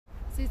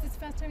So is this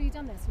the first time you've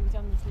done this, or have you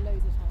done this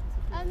loads of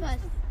times?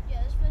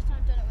 Yeah, this is the first time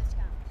I've done it with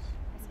scouts.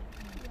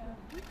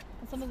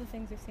 And some of the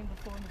things we've seen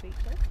before on the beach,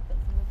 but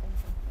some of the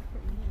things are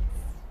pretty nice.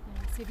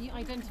 Yeah. So have you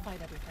identified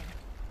everything?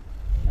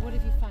 What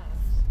have you found?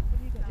 What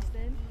have you got this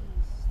then?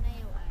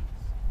 Snail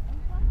eggs. Oh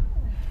wow!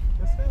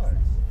 The snail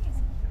eggs?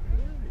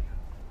 Really?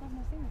 I've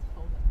never seen this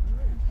before.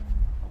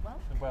 Oh well?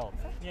 Well,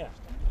 yeah.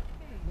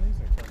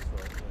 Amazing. That's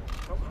right,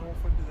 yeah. How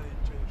often do they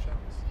change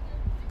shells?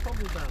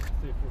 Probably about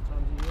 3 or 4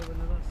 times a year when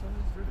they're that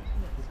size. Really?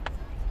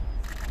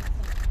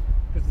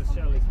 Because the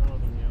shell is hard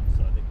on the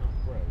outside, they can't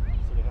grow,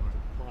 so they have to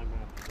climb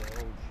out of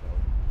their old shell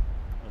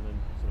and then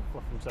sort of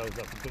fluff themselves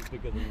up a bit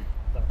bigger than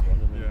that one,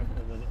 and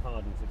then it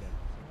hardens again.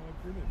 Oh,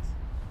 brilliant.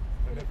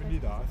 I never knew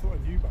that. I thought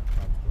I knew about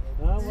crabs, but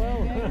Oh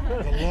well.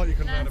 there's a lot you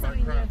can learn about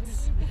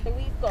crabs. So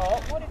we've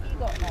got, what have you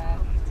got there?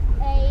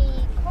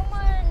 A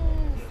common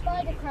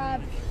spider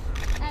crab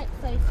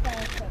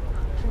exoskeleton.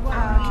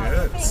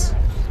 Good.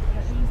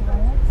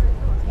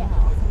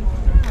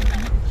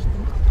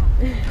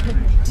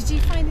 Did you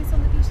find this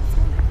on the beach as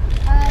well?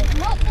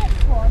 Not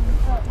this one,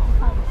 but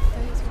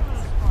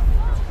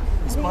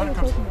The spider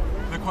crabs,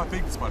 they're quite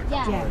big, the spider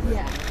crabs.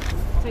 yeah.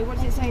 So what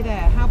does it say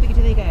there? How big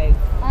do they go?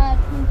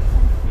 20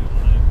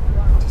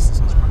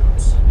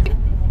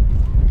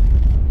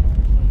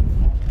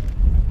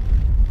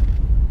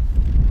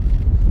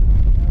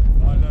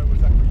 I know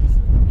exactly what you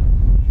said.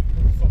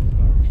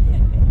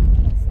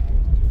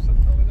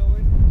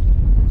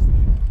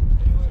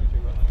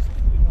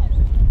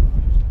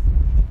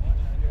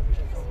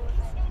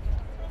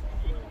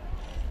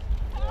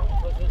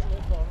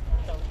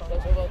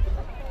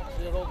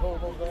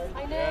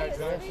 I know. Yeah,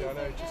 exactly. I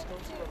know. Just go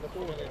to the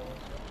corner.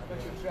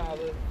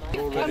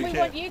 And we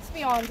want you to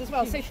be armed as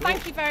well. So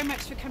thank you very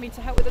much for coming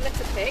to help with the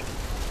litter pick.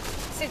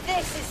 So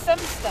this is some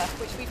stuff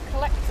which we've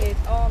collected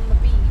on the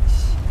beach.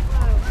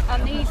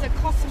 And these are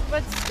cotton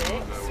bud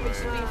sticks which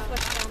have been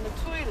flushed down the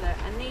toilet,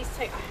 and these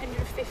take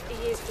 150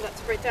 years for that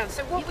to break down.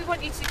 So what we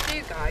want you to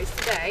do, guys,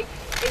 today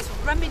is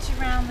rummage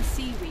around the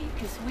seaweed,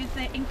 because with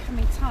the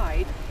incoming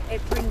tide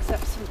it brings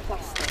up some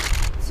plastic.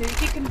 So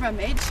if you can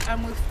rummage,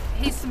 and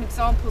here's some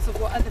examples of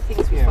what other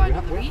things we find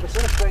on the beach. We've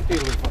got a great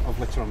deal of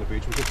litter on the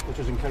beach, which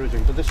is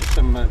encouraging. But this is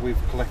some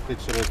we've collected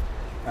sort of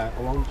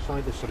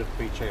alongside this sort of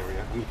beach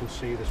area, and you can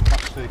see there's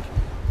plastic,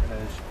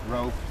 there's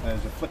rope,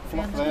 there's a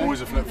flip-flop there. Always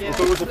a flip-flop. There's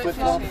always a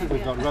flip-flop.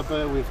 We've got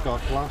rubber, we've got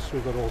glass,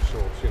 we've got all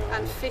sorts. You know,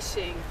 And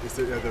fishing. It's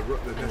the And the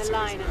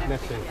line and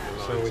everything. netting.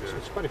 Yeah. So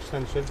it's quite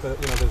extensive, but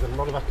there's a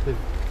lot of active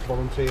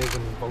volunteers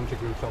and volunteer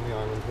groups on the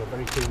island who are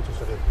very keen to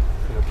sort of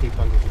keep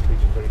Anglesey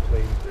beaches very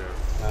clean.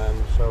 Yeah.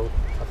 So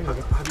I think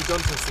have you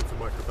done testing for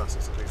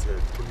microplastics and things here?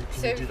 Can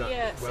you do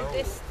that well? So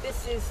this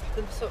is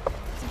the sort of...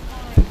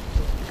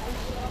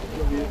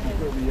 You've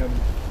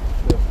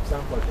got the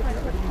sound flight.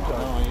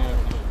 oh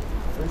yeah.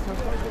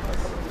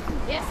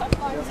 Yes, I've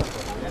got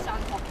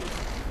sand pockets.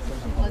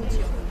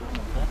 Plenty of them.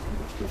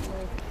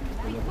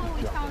 Before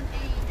we found a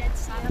dead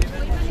sand.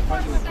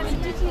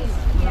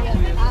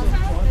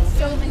 There's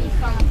so many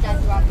found dead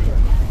rabbits.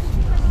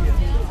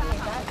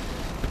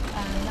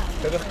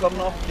 Dydych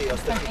gofnodi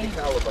os ydych chi wedi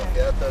cael o beth,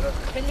 ie?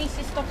 At least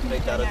it's stopping me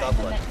doing that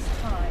for next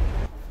time.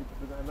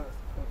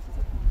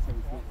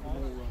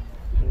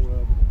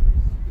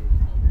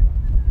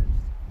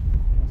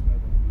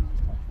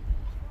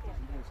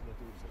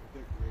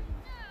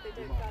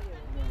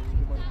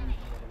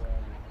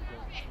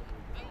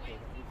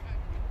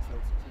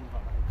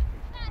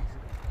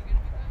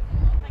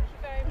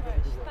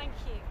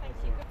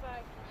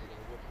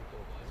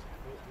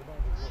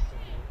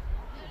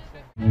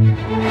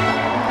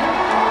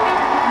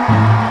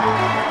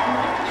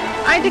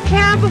 I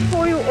declare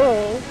before you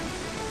all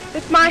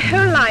that my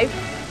whole life,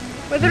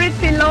 whether it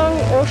be long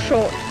or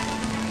short,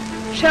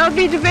 shall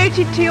be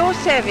devoted to your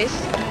service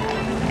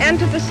and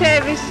to the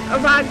service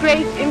of our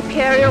great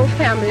imperial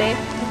family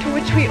to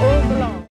which we all belong.